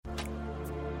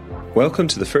Welcome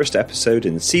to the first episode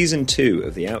in Season 2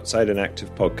 of the Outside and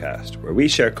Active podcast, where we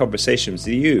share conversations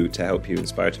with you to help you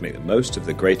inspire to make the most of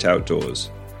the great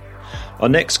outdoors. Our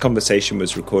next conversation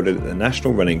was recorded at the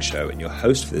National Running Show, and your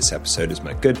host for this episode is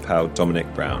my good pal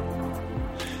Dominic Brown.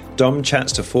 Dom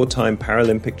chats to four-time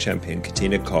Paralympic champion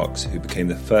Kadeena Cox, who became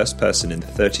the first person in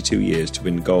 32 years to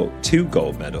win two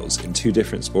gold medals in two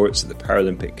different sports at the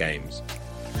Paralympic Games.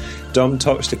 Dom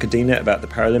talks to Kadeena about the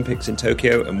Paralympics in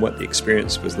Tokyo and what the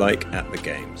experience was like at the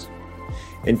Games.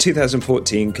 In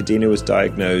 2014, Kadeena was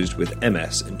diagnosed with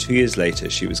MS, and 2 years later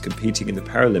she was competing in the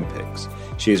Paralympics.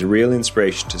 She is a real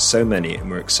inspiration to so many, and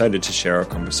we're excited to share our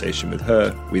conversation with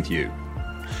her, with you.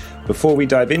 Before we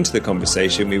dive into the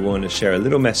conversation, we want to share a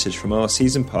little message from our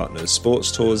season partners,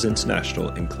 Sports Tours International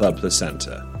and Club La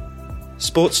Santa.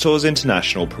 Sports Tours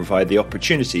International provide the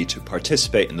opportunity to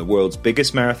participate in the world's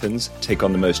biggest marathons, take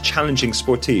on the most challenging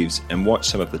sportives, and watch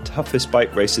some of the toughest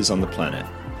bike races on the planet.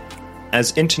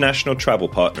 As international travel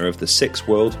partner of the 6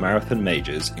 world marathon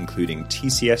majors, including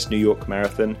TCS New York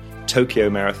Marathon, Tokyo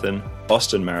Marathon,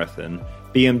 Boston Marathon,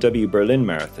 BMW Berlin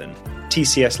Marathon,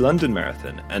 TCS London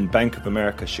Marathon, and Bank of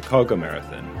America Chicago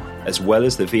Marathon, as well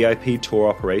as the VIP tour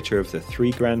operator of the 3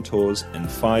 Grand Tours and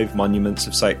 5 Monuments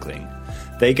of Cycling,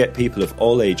 they get people of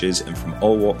all ages and from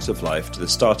all walks of life to the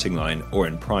starting line or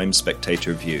in prime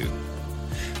spectator view.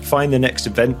 Find the next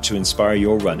event to inspire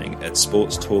your running at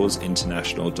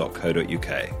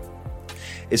sportstoursinternational.co.uk.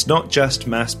 It's not just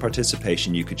mass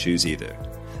participation you could choose either.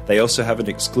 They also have an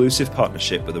exclusive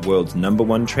partnership with the world's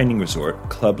 #1 training resort,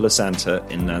 Club La Santa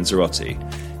in Lanzarote,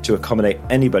 to accommodate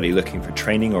anybody looking for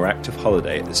training or active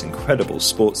holiday at this incredible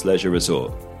sports leisure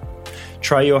resort.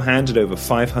 Try your hand at over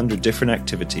 500 different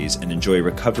activities and enjoy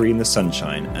recovery in the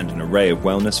sunshine and an array of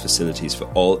wellness facilities for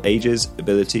all ages,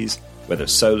 abilities, whether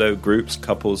solo, groups,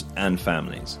 couples, and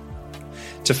families.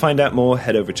 To find out more,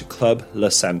 head over to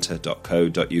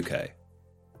clublasanta.co.uk.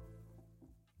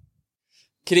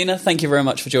 Kadeena, thank you very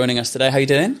much for joining us today. How are you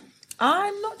doing?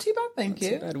 I'm not too bad, thank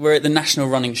you. We're at the National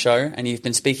Running Show, and you've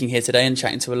been speaking here today and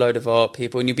chatting to a load of our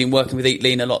people, and you've been working with Eat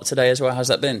Lean a lot today as well. How's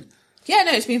that been? Yeah,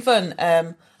 no, it's been fun.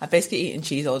 I've basically eaten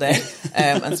cheese all day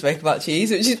and spoke about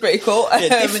cheese, which is pretty cool.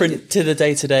 Yeah, different to the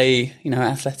day-to-day,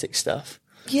 athletic stuff.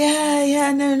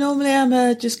 Yeah, no, normally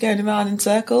I'm just going around in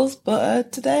circles,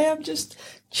 but today I'm just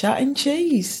chatting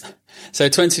cheese. So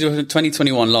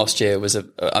 2021 last year was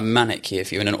a manic year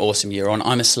for you and an awesome year on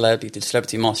I'm a Celeb, you did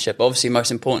Celebrity MasterChef, but obviously most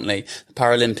importantly, the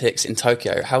Paralympics in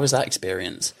Tokyo. How was that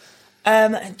experience? Do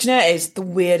you know, it's the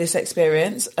weirdest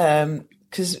experience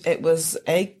because it was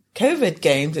a COVID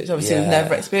games, which obviously I've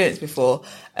never experienced before.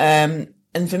 And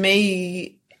for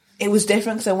me, it was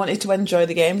different because I wanted to enjoy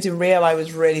the games. In Rio, I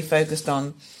was really focused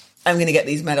on, I'm going to get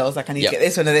these medals. Like, I need to get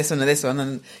this one or this one or this one.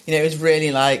 And, it was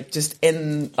really just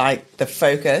in the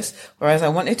focus. Whereas I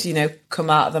wanted to, come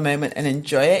out of the moment and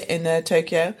enjoy it in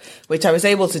Tokyo, which I was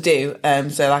able to do.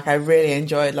 So I really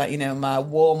enjoyed my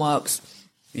warm-ups,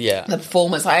 the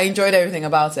performance. I enjoyed everything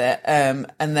about it. And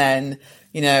then,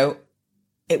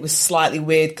 it was slightly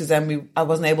weird because then I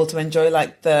wasn't able to enjoy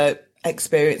the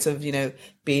experience of,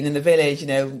 being in the village,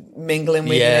 mingling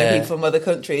with people from other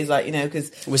countries,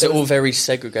 because... Was it all very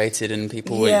segregated and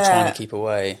people were trying to keep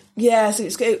away? Yeah, so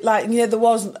it's there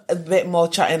was a bit more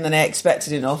chatting than I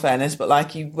expected in all fairness,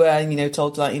 but you were,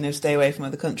 told to stay away from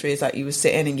other countries, you were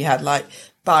sitting and you had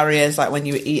barriers, when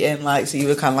you were eating, so you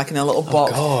were kind of in a little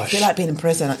box. Oh, gosh. It's a bit like being in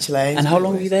prison, actually. And how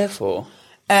long were you there for?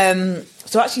 So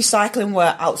actually cycling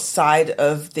were outside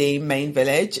of the main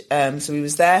village. So we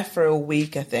was there for a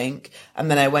week, I think.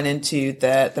 And then I went into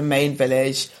the main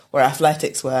village where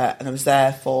athletics were, and I was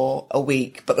there for a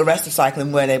week. But the rest of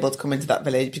cycling weren't able to come into that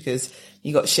village because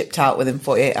you got shipped out within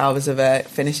 48 hours of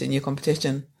finishing your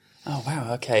competition. Oh,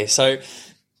 wow. Okay. So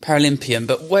Paralympian,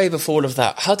 but way before all of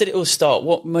that, how did it all start?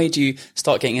 What made you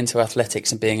start getting into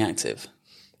athletics and being active?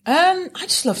 I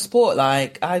just love sport.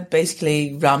 I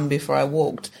basically ran before I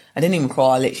walked. I didn't even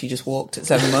crawl. I literally just walked at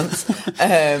 7 months.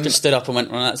 Just stood up and went,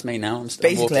 well, that's me now. I'm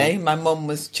basically, my mum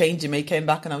was changing me, came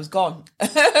back and I was gone.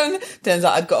 Turns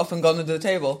out I'd got up and gone under the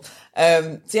table.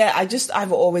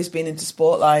 I've always been into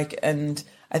sport, and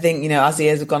I think, as the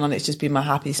years have gone on, it's just been my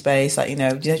happy space.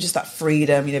 Just that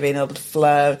freedom, being able to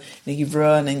flow, you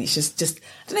run and it's just, I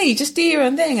don't know, you just do your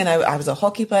own thing. And I was a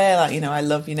hockey player, I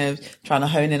love, trying to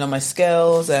hone in on my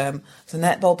skills. As a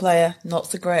netball player, not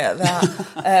so great at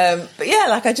that. But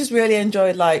yeah, I just really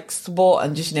enjoyed sport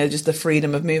and just, just the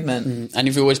freedom of movement. And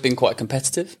you've always been quite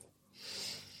competitive?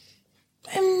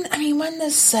 I mean, when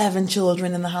there's 7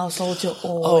 children in the household, you're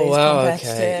always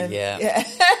competitive. Okay, yeah.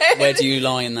 Where do you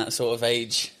lie in that sort of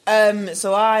age?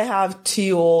 So I have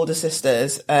 2 older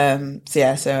sisters.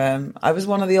 So I was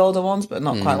one of the older ones, but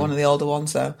not quite one of the older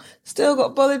ones. So still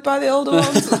got bullied by the older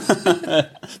ones.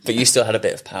 But you still had a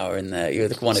bit of power in there. You were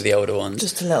one of the older ones.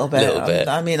 Just a little bit.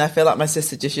 I mean, I feel like my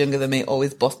sister, just younger than me,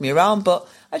 always bossed me around, but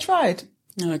I tried.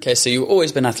 Okay, so you've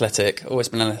always been athletic,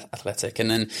 and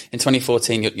then in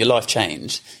 2014 your life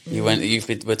changed. You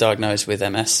were diagnosed with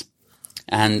MS,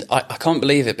 and I can't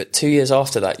believe it. But 2 years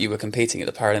after that, you were competing at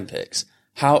the Paralympics.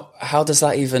 How does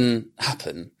that even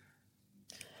happen?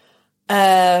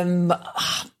 By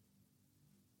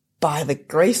the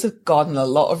grace of God and a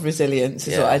lot of resilience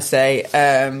is what I'd say.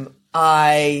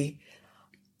 I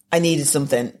needed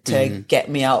something to get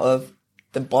me out of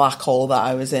the black hole that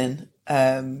I was in.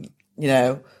 You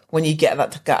know, when you get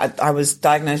that, I was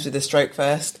diagnosed with a stroke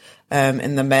first,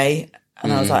 in the May,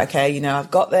 and I was like, okay, you know,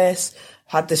 I've got this,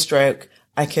 had this stroke,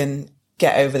 I can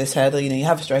get over this hurdle. You know, you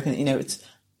have a stroke and, you know,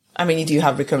 you do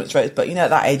have recurrent strokes, but, you know, at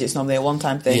that age, it's normally a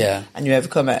one-time thing and you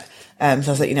overcome it. So I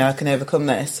was like, you know, I can overcome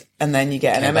this. And then you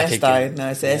get an MS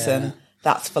diagnosis and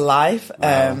that's for life.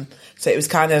 Wow. So it was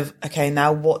kind of, okay,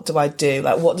 now what do I do?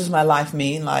 Like, what does my life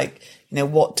mean? Like, you know,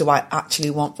 what do I actually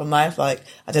want from life? Like,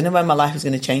 I don't know when my life is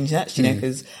going to change next, you know,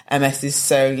 because MS is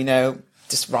so, you know,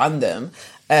 just random.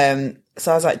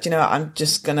 So I was like, do you know what? I'm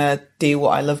just going to do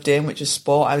what I love doing, which is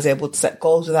sport. I was able to set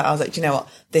goals with that. I was like, do you know what?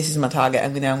 This is my target.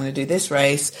 I'm going to do this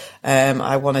race.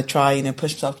 I want to try, you know,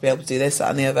 push myself to be able to do this,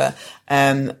 that and the other.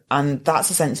 And that's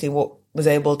essentially what was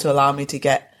able to allow me to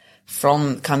get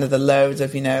from kind of the loads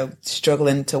of, you know,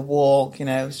 struggling to walk, you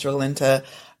know, struggling to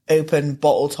open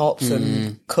bottle tops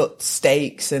and cut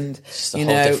steaks and, just a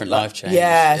whole different life change.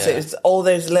 Yeah. So it was all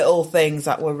those little things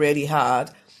that were really hard.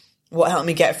 What helped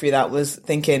me get through that was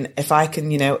thinking, if I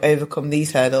can, you know, overcome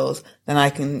these hurdles, then I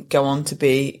can go on to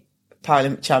be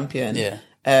Paralympic champion. Yeah.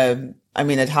 I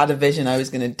mean, I'd had a vision I was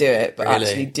going to do it, but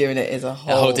actually doing it is a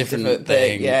whole different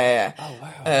thing. Yeah. Oh,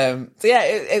 wow. So yeah,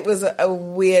 it was a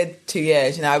weird 2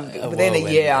 years. You know, within a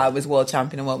year, I was world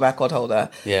champion and world record holder.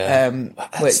 Yeah.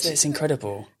 It's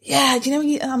incredible. Yeah. Do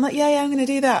you know, I'm like, I'm going to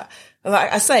do that.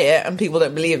 Like, I say it and people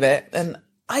don't believe it, and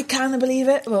I kind of believe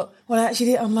it, but when I actually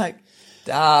do it, I'm like,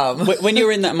 damn. When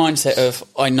you're in that mindset of,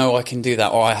 I know I can do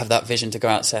that, or I have that vision to go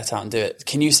out, set out and do it,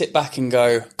 can you sit back and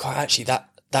go, God, actually that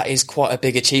is quite a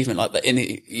big achievement. Like that,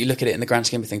 you look at it in the grand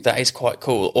scheme of things, that is quite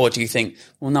cool. Or do you think,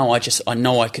 well, no, I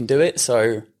know I can do it.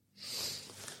 So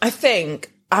I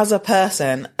think as a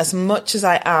person, as much as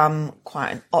I am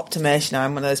quite an optimist,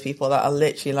 I'm one of those people that are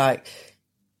literally like,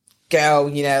 go,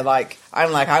 you know, like, I'm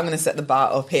going to set the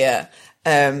bar up here.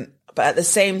 But at the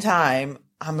same time,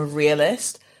 I'm a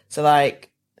realist. So like,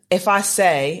 if I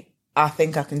say, I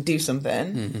think I can do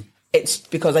something, it's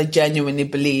because I genuinely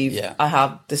believe I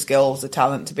have the skills, the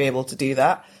talent to be able to do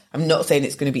that. I'm not saying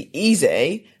it's going to be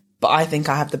easy, but I think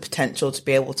I have the potential to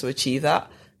be able to achieve that.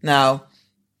 Now,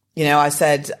 you know, I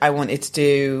said I wanted to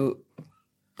do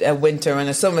a winter and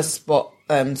a summer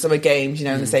summer games, you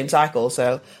know, in the same cycle.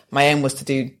 So my aim was to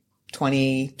do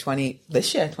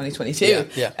 2022,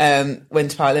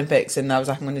 Winter Paralympics. And I was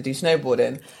like, I'm going to do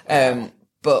snowboarding.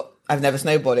 But I've never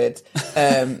snowboarded.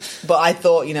 But I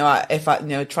thought, you know, if I, you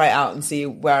know, try it out and see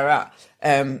where we're at.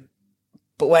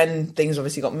 But when things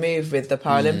obviously got moved with the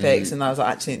Paralympics, and I was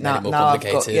like, actually, now I've got,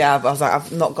 I was like,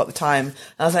 I've not got the time. And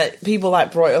I was like, people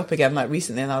like brought it up again like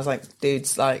recently, and I was like,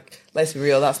 dudes, like, let's be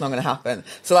real, that's not going to happen.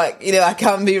 So like, you know, I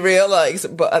can be real, like,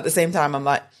 but at the same time, I'm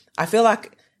like, I feel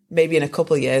like maybe in a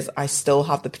couple of years, I still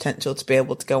have the potential to be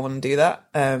able to go on and do that.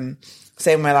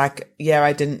 Same way, like,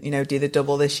 I didn't, you know, do the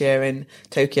double this year in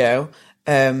Tokyo.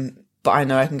 But I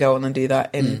know I can go on and do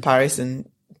that in Paris and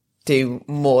do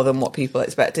more than what people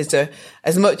expected. So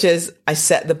as much as I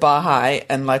set the bar high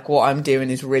and like what I'm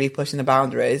doing is really pushing the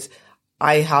boundaries,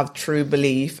 I have true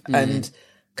belief and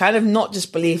kind of not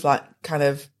just belief, like kind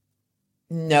of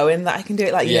knowing that I can do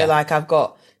it. Like, you know, like I've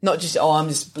got, not just, I'm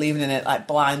just believing in it like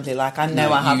blindly. Like I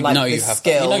know I have like the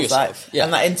skills. You know yourself. Like,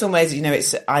 and like in some ways, you know,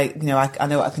 it's, I know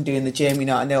what I can do in the gym, you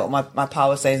know, I know what my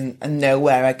power says and know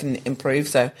where I can improve.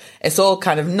 So it's all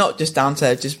kind of not just down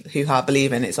to just who I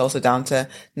believe in. It's also down to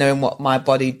knowing what my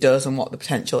body does and what the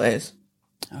potential is.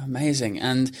 Amazing.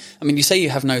 And I mean, you say you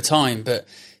have no time, but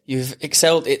you've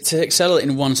excelled it. To excel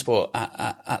in one sport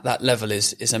at that level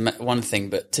is one thing,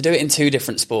 but to do it in two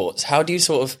different sports, how do you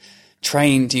sort of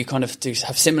train? Do you kind of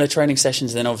have similar training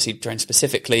sessions and then obviously train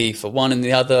specifically for one and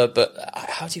the other, but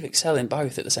how do you excel in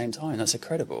both at the same time? That's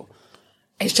incredible.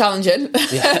 It's challenging.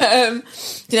 Yeah.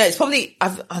 You know, it's probably,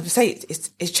 I'd say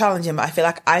it's challenging, but I feel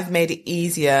like I've made it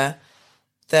easier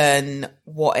than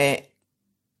what it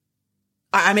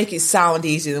I make it sound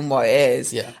easier than what it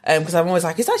is. Yeah. Because I'm always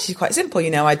like, it's actually quite simple.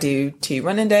 You know, I do 2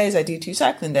 running days, I do 2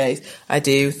 cycling days, I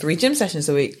do 3 gym sessions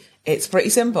a week. It's pretty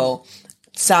simple.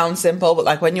 Sounds simple, but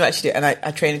like when you actually do it, and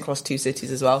I train across 2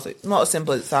 cities as well, so it's not as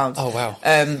simple as it sounds. Oh, wow.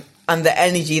 And the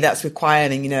energy that's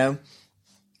required, and, you know,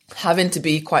 having to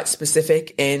be quite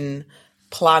specific in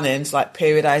planning, so like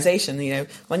periodization, you know,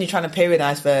 when you're trying to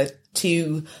periodize for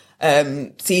 2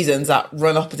 seasons that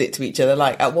run opposite to each other,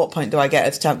 like at what point do I get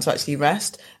a chance to actually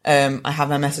rest? I have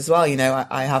MS as well, you know,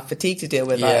 I have fatigue to deal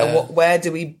with. Yeah. Like, where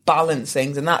do we balance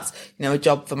things? And that's, you know, a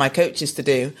job for my coaches to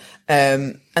do.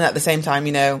 And at the same time,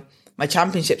 you know, my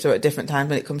championships are at different times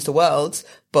when it comes to worlds,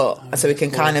 but so we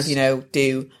can kind of, you know,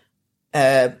 do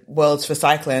worlds for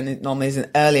cycling. It normally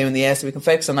isn't earlier in the year, so we can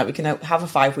focus on that. We can have a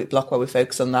 5-week block where we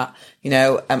focus on that. You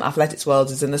know, athletics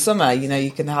worlds is in the summer. You know, you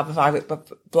can have a 5-week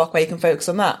block where you can focus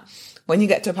on that. When you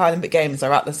get to Paralympic Games,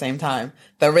 they're at the same time.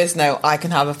 There is no, I can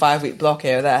have a 5-week block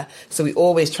here or there. So we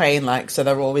always train like, so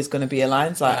they're always going to be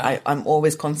aligned. So I'm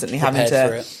always constantly having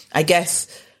to, I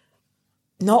guess,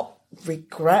 not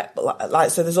regret, but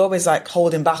like, so there's always like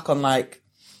holding back on like,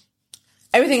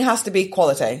 everything has to be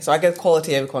quality. So I go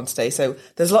quality over quantity. So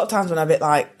there's a lot of times when I'm a bit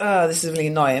like, oh, this is really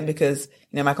annoying because,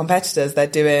 you know, my competitors, they're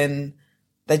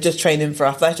just training for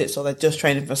athletics or they're just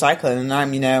training for cycling. And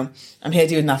I'm, you know, I'm here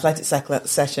doing an athletic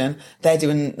session. They're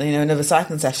doing, you know, another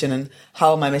cycling session. And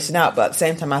how am I missing out? But at the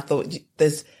same time, I thought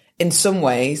in some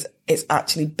ways, it's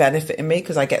actually benefiting me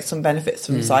because I get some benefits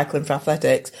from cycling for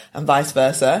athletics and vice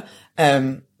versa.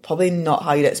 Probably not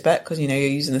how you'd expect because, you know, you're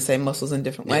using the same muscles in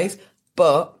different ways,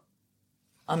 but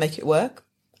I make it work.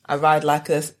 I ride like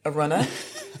a runner.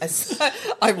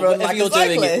 I run like a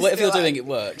cyclist. What if you're doing it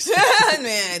works?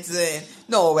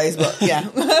 Not always, but yeah.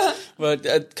 Well,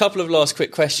 a couple of last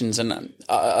quick questions. And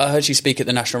I heard you speak at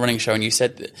the National Running Show and you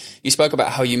said that you spoke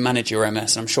about how you manage your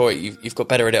MS. And I'm sure you've got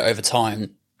better at it over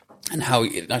time. And how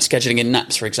scheduling in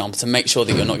naps, for example, to make sure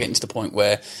that you're not getting to the point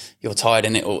where you're tired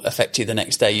and it will affect you the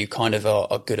next day. You kind of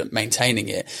are good at maintaining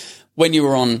it. When you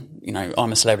were on, you know,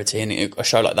 I'm a Celebrity and a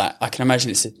show like that, I can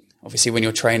imagine obviously when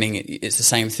you're training, it's the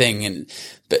same thing.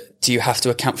 But do you have to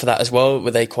account for that as well?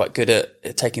 Were they quite good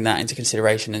at taking that into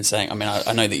consideration and saying, I mean,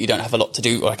 I know that you don't have a lot to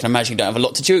do, or I can imagine you don't have a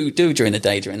lot to do during the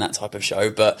day during that type of show,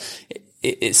 but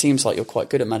it seems like you're quite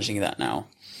good at managing that now.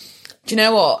 Do you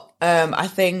know what? I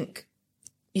think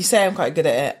you say I'm quite good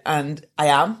at it, and I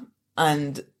am.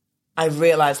 And I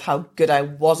realised how good I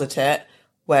was at it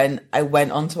when I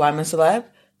went on to I'm a Celeb,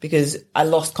 because I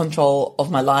lost control of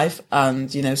my life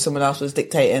and, you know, someone else was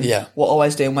dictating what I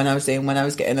was doing, when I was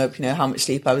getting up, you know, how much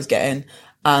sleep I was getting.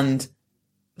 And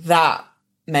that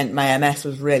meant my MS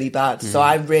was really bad. So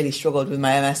I really struggled with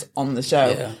my MS on the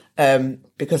show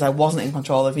because I wasn't in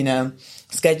control of, you know,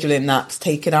 scheduling that,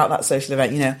 taking out that social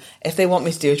event. You know, if they want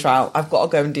me to do a trial, I've got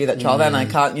to go and do that trial. Then I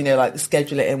can't, you know, like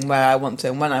schedule it in where I want to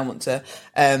and when I want to.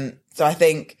 So I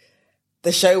think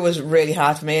the show was really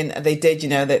hard for me, and they did, you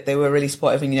know, that they were really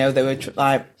supportive, and, you know, they were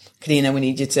like, Kadeena, we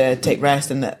need you to take rest.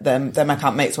 And then my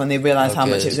camp mates, when they realised how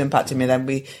much it was impacting me, then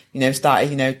we, you know, started,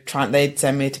 you know, they'd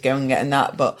send me to go and get a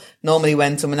nap. But normally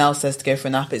when someone else says to go for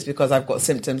a nap, it's because I've got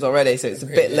symptoms already. So it's a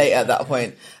bit late at that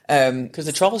point. Because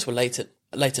the trials were late at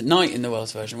night in the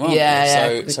World's version, weren't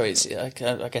they? So it's,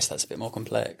 I guess that's a bit more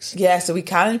complex. Yeah, so we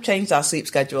kind of changed our sleep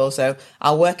schedule. So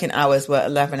our working hours were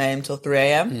 11 a.m. till 3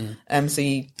 a.m. So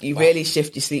you really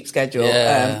shift your sleep schedule,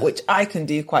 which I can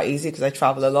do quite easy because I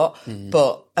travel a lot.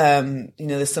 But, you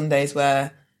know, there's some days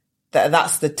where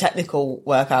that's the technical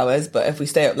work hours. But if we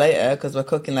stay up later because we're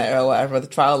cooking later or whatever, the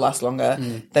trial lasts longer,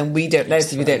 then we don't know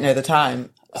because we don't know the time.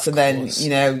 So then, you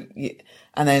know,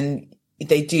 and then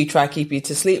they do try to keep you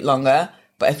to sleep longer.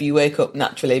 But if you wake up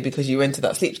naturally because you're into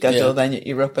that sleep schedule, then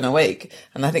you're up and awake.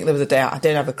 And I think there was a day, I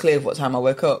don't have a clue of what time I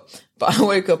woke up, but I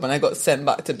woke up and I got sent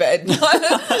back to bed.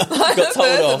 Got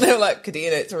told off. And they were like,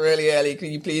 Kadeena, it's really early.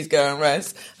 Can you please go and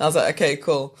rest? And I was like, okay,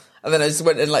 cool. And then I just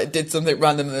went and like did something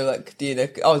random, and they were like,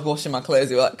 Kadeena, I was washing my clothes.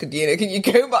 They were like, Kadeena, can you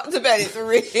go back to bed? It's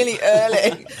really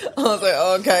early. I was like,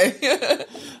 oh, okay.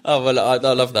 Oh, well, I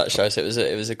love that show. So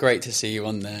it was great to see you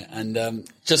on there. And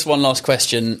just one last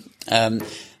question.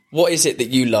 What is it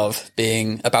that you love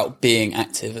about being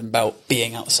active and about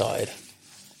being outside?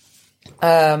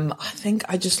 I think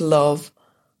I just love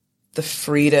the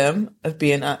freedom of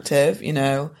being active, you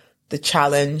know, the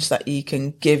challenge that you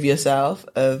can give yourself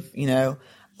of, you know,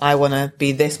 I want to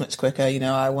be this much quicker, you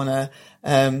know, I want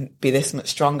to be this much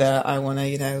stronger. I want to,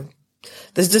 you know,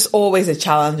 there's just always a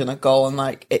challenge and a goal, and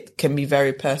like it can be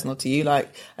very personal to you.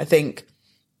 Like I think,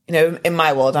 you know, in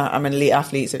my world, I'm an elite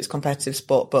athlete, so it's competitive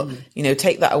sport, but, you know,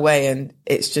 take that away and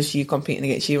it's just you competing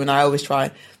against you. And I always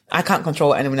try, I can't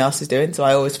control what anyone else is doing. So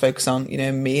I always focus on,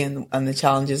 me and the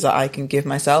challenges that I can give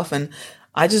myself. And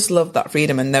I just love that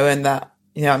freedom and knowing that,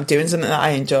 I'm doing something that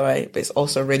I enjoy, but it's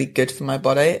also really good for my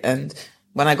body. And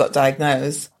when I got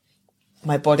diagnosed,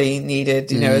 my body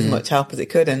needed, as much help as it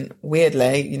could. And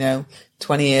weirdly,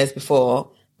 20 years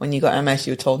before, when you got MS,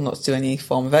 you were told not to do any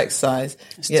form of exercise.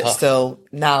 Yet still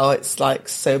now it's like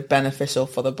so beneficial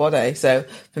for the body. So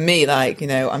for me, like,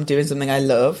 I'm doing something I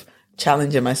love,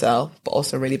 challenging myself, but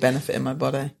also really benefiting my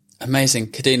body. Amazing.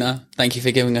 Kadeena, thank you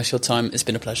for giving us your time. It's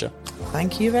been a pleasure.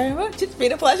 Thank you very much. It's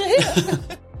been a pleasure here.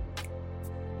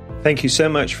 Thank you so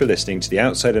much for listening to the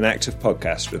Outside and Active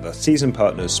podcast with our season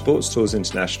partners Sports Tours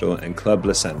International and Club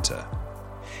La Santa.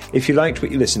 If you liked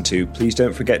what you listened to, please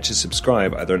don't forget to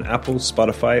subscribe either on Apple,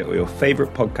 Spotify, or your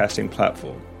favourite podcasting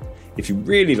platform. If you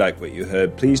really like what you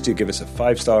heard, please do give us a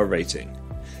 5-star rating.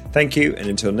 Thank you, and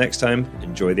until next time,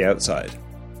 enjoy the outside.